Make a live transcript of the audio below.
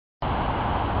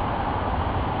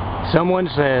Someone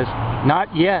says,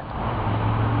 "Not yet,"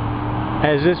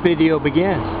 as this video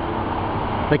begins.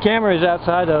 The camera is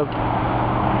outside of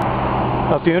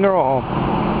a funeral home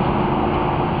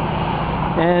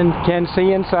and can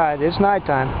see inside. It's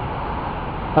nighttime.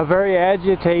 A very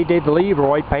agitated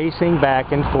Leroy pacing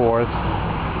back and forth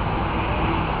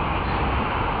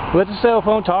with the cell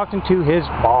phone talking to his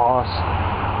boss.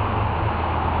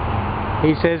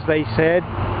 He says they said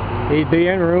he'd be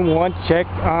in room 1, check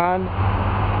on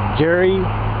Jerry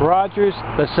Rogers.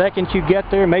 The second you get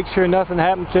there, make sure nothing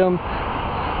happened to him.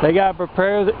 They gotta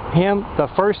prepare him the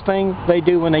first thing they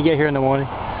do when they get here in the morning.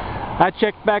 I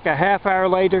checked back a half hour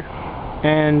later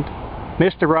and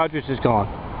Mr. Rogers is gone.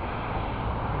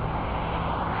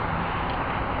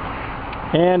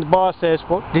 And the boss says,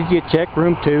 "Well, did you check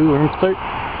room 2, room 3?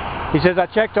 He says, "I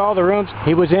checked all the rooms.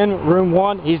 He was in room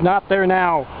 1. He's not there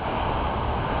now."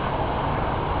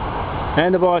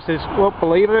 And the boss says, "Well,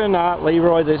 believe it or not,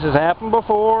 Leroy, this has happened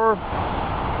before.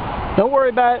 Don't worry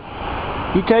about it.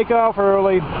 You take off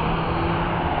early.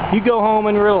 You go home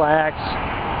and relax.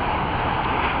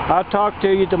 I'll talk to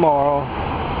you tomorrow."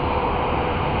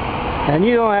 And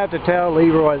you don't have to tell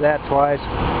Leroy that twice.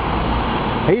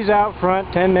 He's out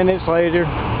front 10 minutes later,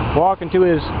 walking to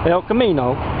his El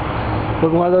Camino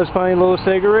with one of those funny little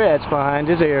cigarettes behind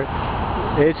his ear.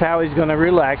 It's how he's going to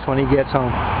relax when he gets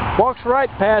home. Walks right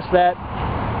past that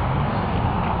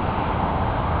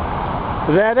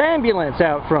ambulance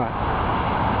out front.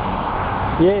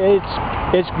 Yeah,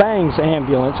 it's Bang's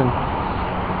ambulance. And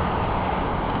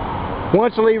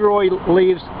once Leroy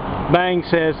leaves, Bang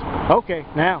says, "Okay,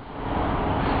 now."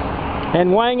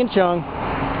 And Wang and Chung,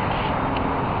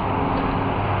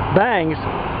 Bang's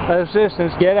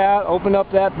assistants, get out, open up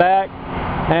that back,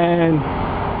 and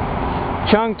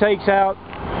Chung takes out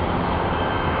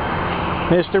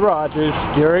Mr. Rogers,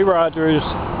 Jerry Rogers'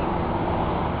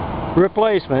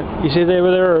 replacement. You see, they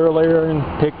were there earlier and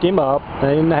picked him up.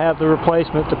 They didn't have the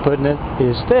replacement to put in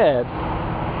his stead.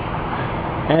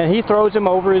 And he throws him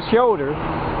over his shoulder,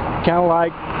 kind of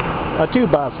like a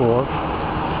 2x4.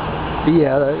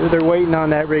 Yeah, they're waiting on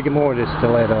that rigor mortis to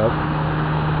let up.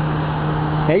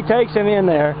 He takes him in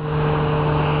there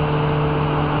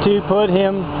to put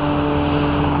him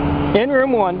in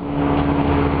room 1.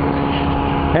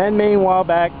 And meanwhile,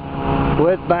 back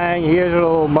with Bang, he hears a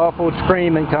little muffled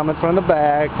screaming coming from the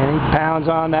back, and he pounds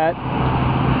on that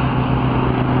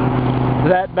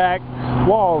back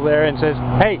wall there and says,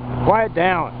 "Hey, quiet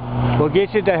down. We'll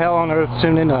get you to hell on earth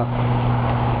soon enough."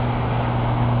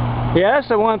 Yeah, that's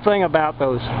the one thing about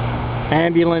those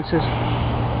ambulances.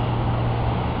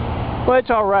 Well, it's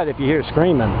alright if you hear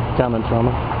screaming coming from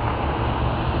them.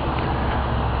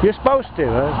 You're supposed to.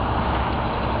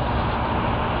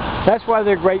 That's why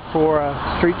they're great for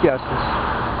street justice.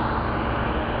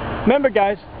 Remember,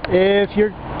 guys, if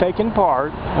you're taking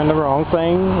part in the wrong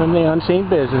thing in the unseen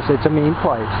business, it's a mean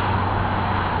place.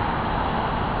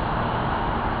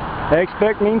 They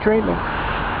expect mean treatment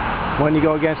when you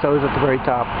go against those at the very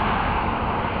top.